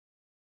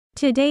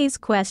Today's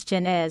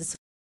question is,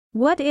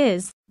 what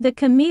is the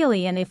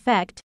chameleon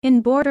effect in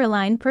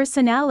borderline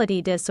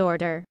personality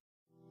disorder?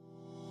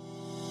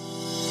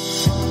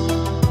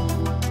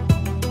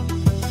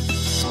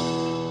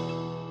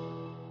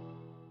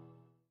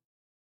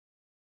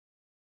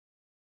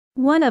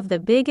 One of the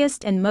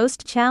biggest and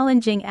most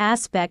challenging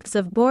aspects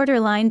of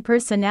borderline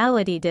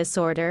personality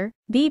disorder,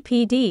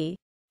 BPD,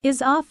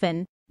 is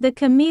often the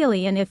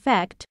chameleon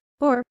effect,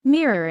 or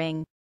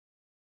mirroring.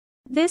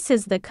 This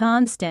is the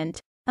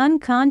constant,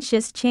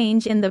 unconscious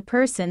change in the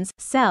person's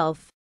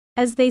self,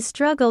 as they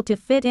struggle to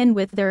fit in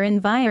with their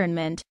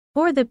environment,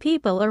 or the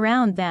people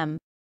around them.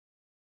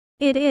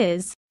 It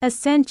is,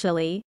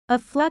 essentially, a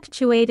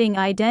fluctuating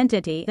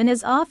identity and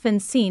is often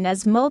seen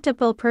as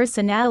multiple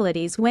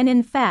personalities when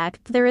in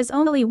fact there is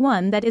only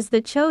one that is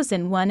the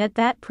chosen one at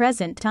that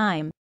present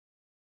time.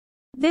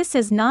 This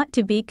is not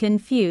to be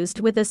confused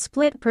with a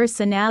split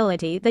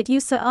personality that you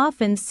so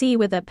often see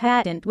with a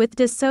patent with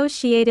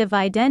dissociative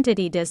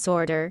identity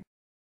disorder,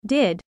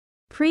 DID,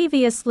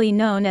 previously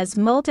known as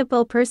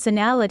multiple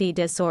personality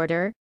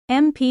disorder,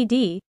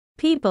 MPD.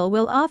 People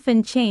will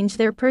often change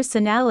their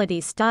personality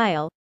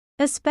style,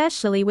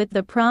 especially with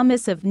the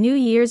promise of New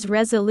Year's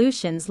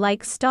resolutions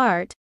like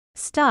start,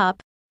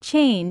 stop,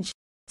 change,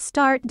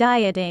 start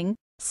dieting,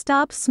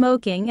 stop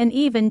smoking, and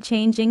even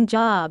changing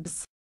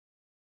jobs.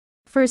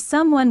 For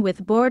someone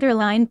with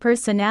borderline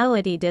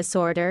personality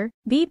disorder,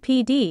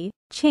 BPD,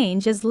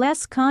 change is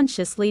less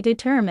consciously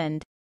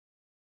determined.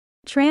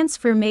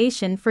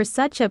 Transformation for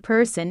such a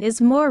person is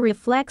more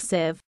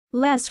reflexive,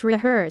 less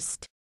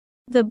rehearsed.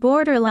 The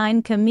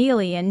borderline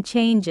chameleon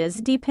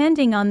changes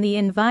depending on the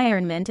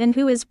environment and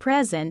who is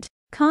present,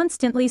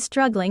 constantly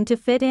struggling to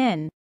fit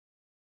in.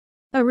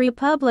 A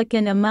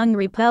Republican among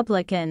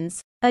Republicans,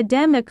 a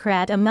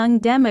Democrat among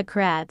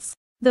Democrats,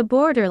 the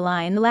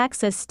borderline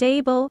lacks a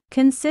stable,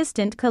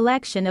 consistent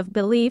collection of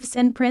beliefs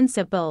and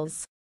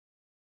principles.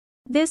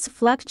 This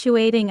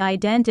fluctuating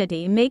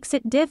identity makes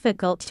it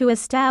difficult to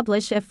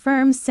establish a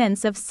firm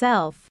sense of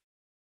self.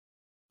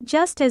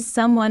 Just as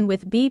someone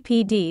with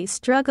BPD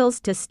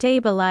struggles to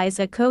stabilize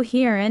a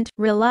coherent,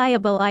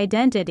 reliable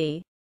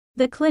identity,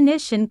 the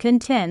clinician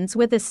contends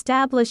with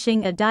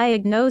establishing a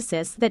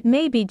diagnosis that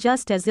may be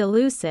just as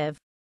elusive.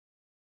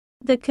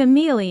 The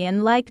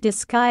chameleon-like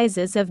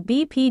disguises of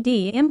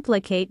BPD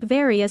implicate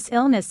various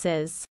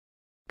illnesses.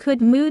 Could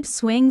mood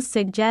swings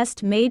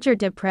suggest major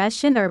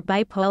depression or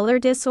bipolar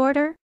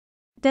disorder?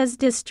 Does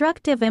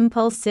destructive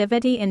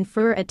impulsivity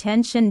infer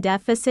attention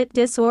deficit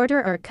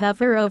disorder or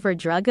cover over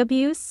drug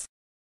abuse?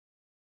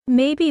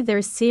 Maybe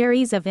their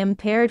series of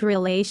impaired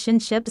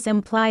relationships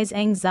implies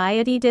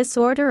anxiety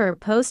disorder or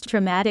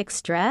post-traumatic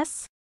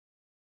stress?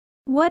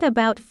 What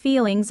about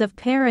feelings of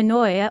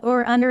paranoia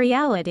or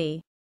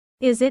unreality?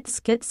 Is it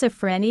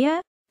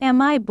schizophrenia?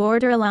 Am I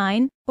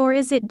borderline? Or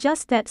is it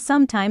just that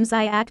sometimes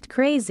I act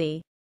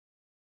crazy?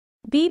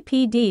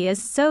 BPD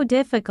is so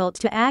difficult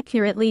to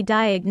accurately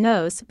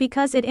diagnose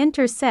because it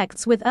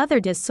intersects with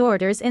other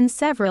disorders in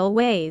several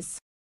ways.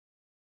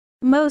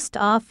 Most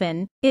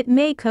often, it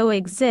may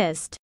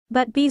coexist,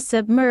 but be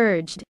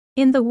submerged,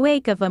 in the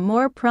wake of a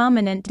more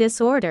prominent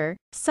disorder,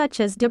 such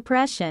as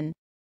depression.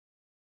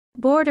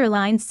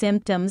 Borderline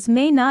symptoms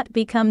may not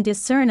become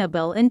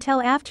discernible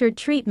until after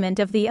treatment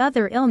of the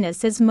other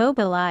illness is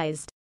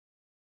mobilized.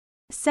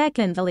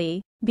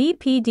 Secondly,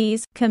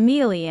 BPD's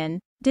chameleon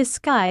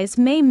disguise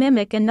may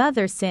mimic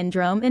another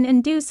syndrome and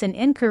induce an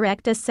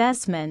incorrect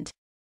assessment.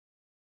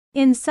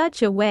 In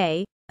such a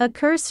way, a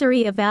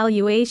cursory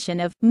evaluation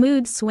of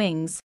mood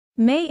swings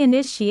may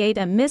initiate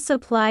a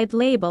misapplied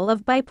label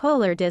of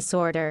bipolar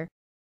disorder.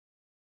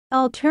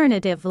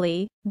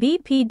 Alternatively,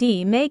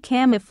 BPD may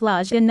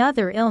camouflage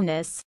another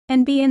illness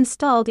and be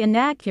installed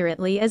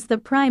inaccurately as the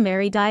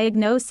primary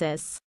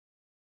diagnosis.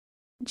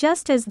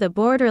 Just as the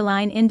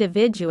borderline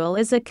individual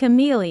is a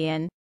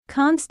chameleon,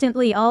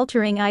 constantly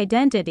altering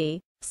identity,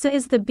 so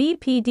is the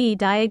BPD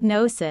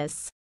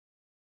diagnosis.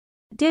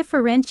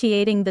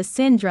 Differentiating the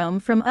syndrome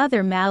from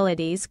other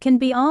maladies can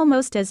be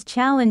almost as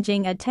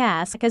challenging a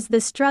task as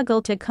the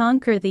struggle to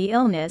conquer the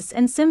illness,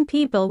 and some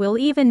people will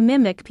even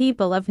mimic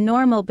people of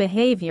normal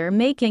behavior,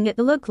 making it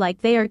look like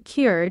they are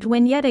cured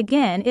when yet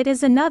again it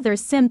is another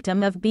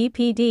symptom of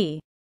BPD.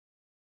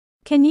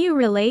 Can you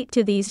relate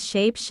to these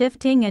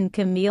shape-shifting and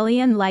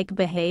chameleon-like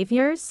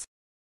behaviors?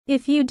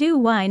 If you do,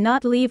 why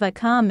not leave a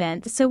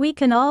comment so we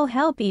can all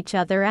help each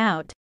other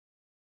out?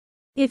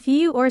 If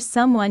you or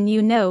someone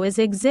you know is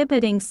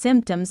exhibiting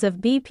symptoms of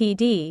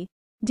BPD,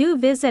 do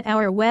visit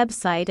our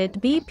website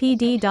at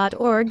bpd.org.uk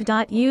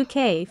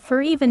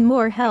for even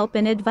more help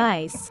and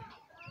advice.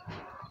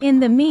 In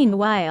the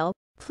meanwhile,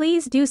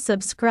 please do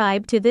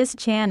subscribe to this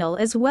channel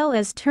as well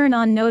as turn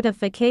on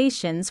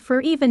notifications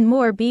for even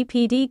more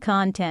BPD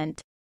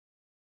content.